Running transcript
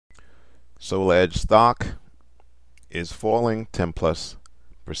SolarEdge stock is falling 10+%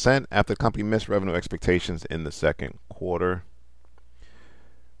 after the company missed revenue expectations in the second quarter.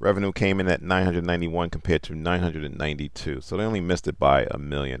 Revenue came in at 991 compared to 992, so they only missed it by $1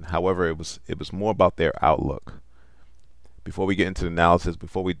 million. However, it was more about their outlook. Before we get into the analysis,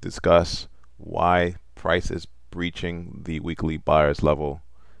 before we discuss why price is breaching the weekly buyers level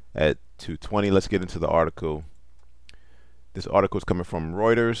at 220, let's get into the article. This article is coming from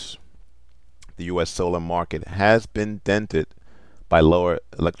Reuters. The U.S. solar market has been dented by lower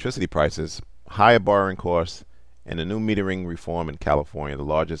electricity prices, higher borrowing costs, and a new metering reform in California, the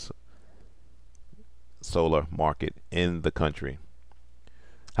largest solar market in the country.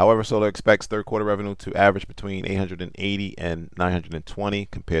 However, Solar expects third quarter revenue to average between 880 and 920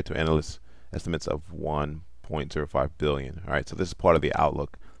 compared to analysts' estimates of 1.05 billion. All right, so this is part of the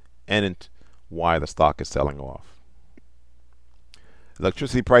outlook and why the stock is selling off.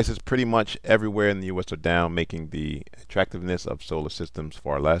 Electricity prices pretty much everywhere in the U.S. are down, making the attractiveness of solar systems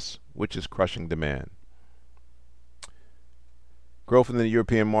far less, which is crushing demand. Growth in the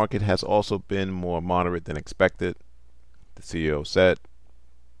European market has also been more moderate than expected, the CEO said.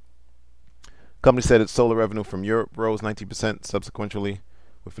 The company said its solar revenue from Europe rose 19% subsequently,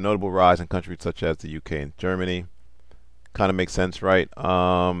 with a notable rise in countries such as the UK and Germany. Kind of makes sense, right?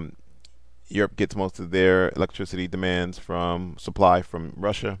 Europe gets most of their electricity demands from supply from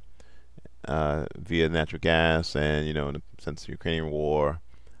Russia via natural gas, and since the Ukrainian war,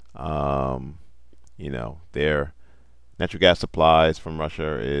 their natural gas supplies from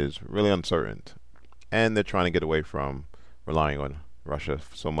Russia is really uncertain, and they're trying to get away from relying on Russia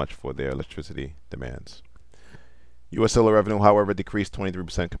so much for their electricity demands. U.S. solar revenue, however, decreased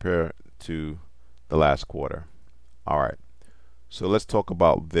 23% compared to the last quarter. All right, so let's talk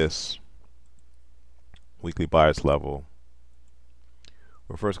about this weekly buyers level.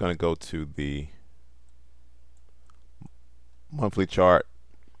 We're first going to go to the monthly chart,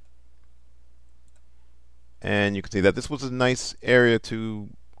 and you can see that this was a nice area to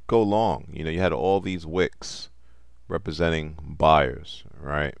go long. You had all these wicks representing buyers,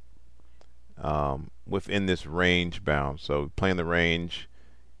 right? Within this range bound. So playing the range,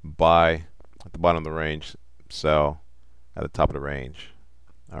 buy at the bottom of the range, sell at the top of the range.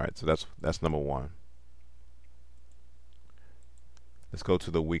 All right, so that's number one. Let's go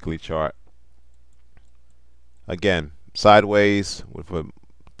to the weekly chart. Again, sideways with a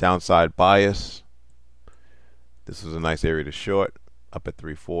downside bias. This is a nice area to short, up at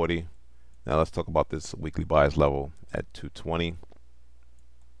 340. Now let's talk about this weekly bias level at 220.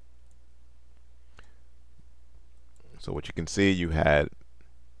 So what you can see, you had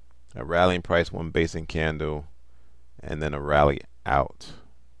a rallying price, one basing candle, and then a rally out,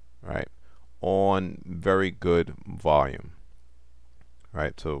 right? On very good volume.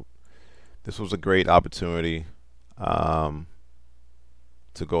 Right, so this was a great opportunity to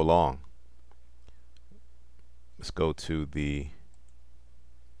go long. Let's go to the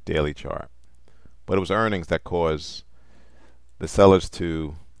daily chart. But it was earnings that caused the sellers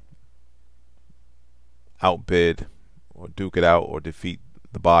to outbid or duke it out or defeat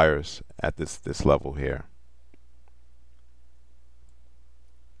the buyers at this level here.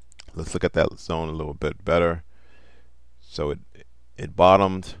 Let's look at that zone a little bit better. So it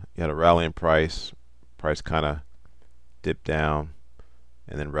bottomed, you had a rallying price kind of dipped down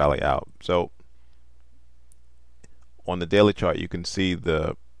and then rally out. So on the daily chart you can see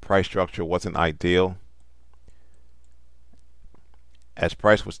the price structure wasn't ideal. As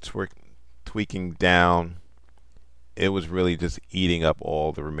price was tweaking down, it was really just eating up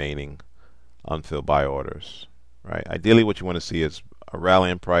all the remaining unfilled buy orders, right? Ideally what you want to see is a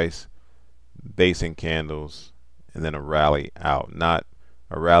rallying price, basing candles, and then a rally out, not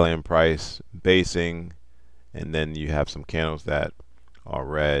a rallying price, basing, and then you have some candles that are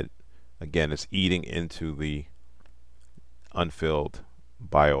red. Again, it's eating into the unfilled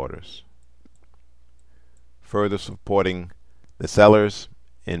buy orders. Further supporting the sellers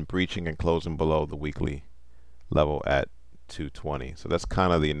in breaching and closing below the weekly level at 220. So that's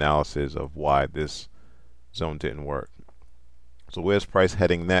kind of the analysis of why this zone didn't work. So where's price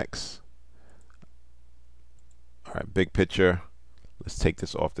heading next? All right, big picture. Let's take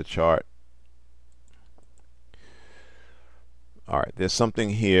this off the chart. All right, there's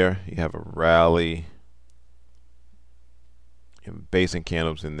something here. You have a rally. You have basing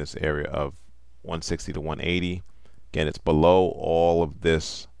candles in this area of 160 to 180. Again, it's below all of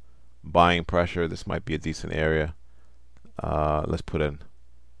this buying pressure. This might be a decent area. Let's put a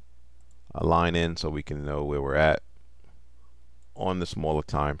line in so we can know where we're at on the smaller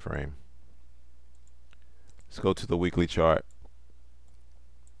time frame. Let's go to the weekly chart.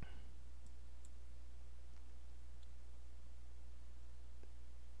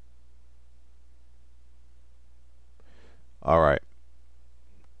 All right,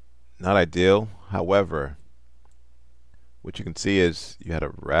 not ideal. However, what you can see is you had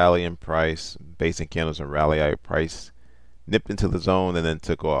a rally in price, basic candles and rally out price, nipped into the zone and then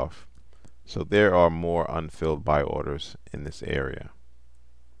took off. So there are more unfilled buy orders in this area.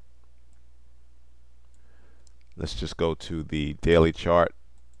 Let's just go to the daily chart.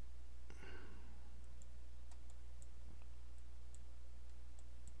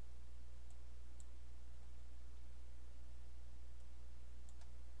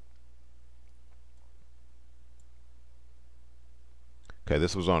 Okay,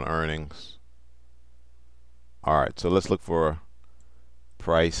 this was on earnings. All right, so let's look for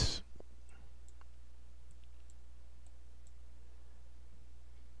price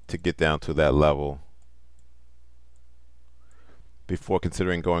to get down to that level before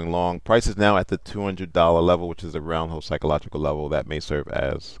considering going long. Price is now at the $200 level, which is a round hole psychological level that may serve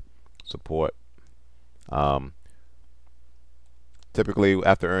as support. Typically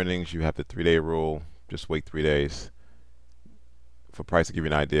after earnings you have the 3-day rule. Just wait 3 days for price to give you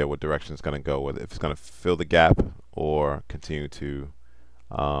an idea what direction it's going to go, whether if it's going to fill the gap or continue to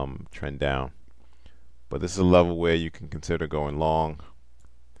trend down. But this is a level where you can consider going long.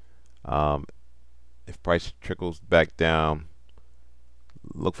 If price trickles back down,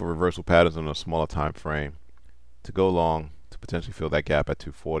 look for reversal patterns on a smaller time frame to go long to potentially fill that gap at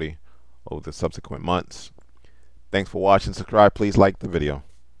 240 over the subsequent months. Thanks for watching. Subscribe. Please like the video.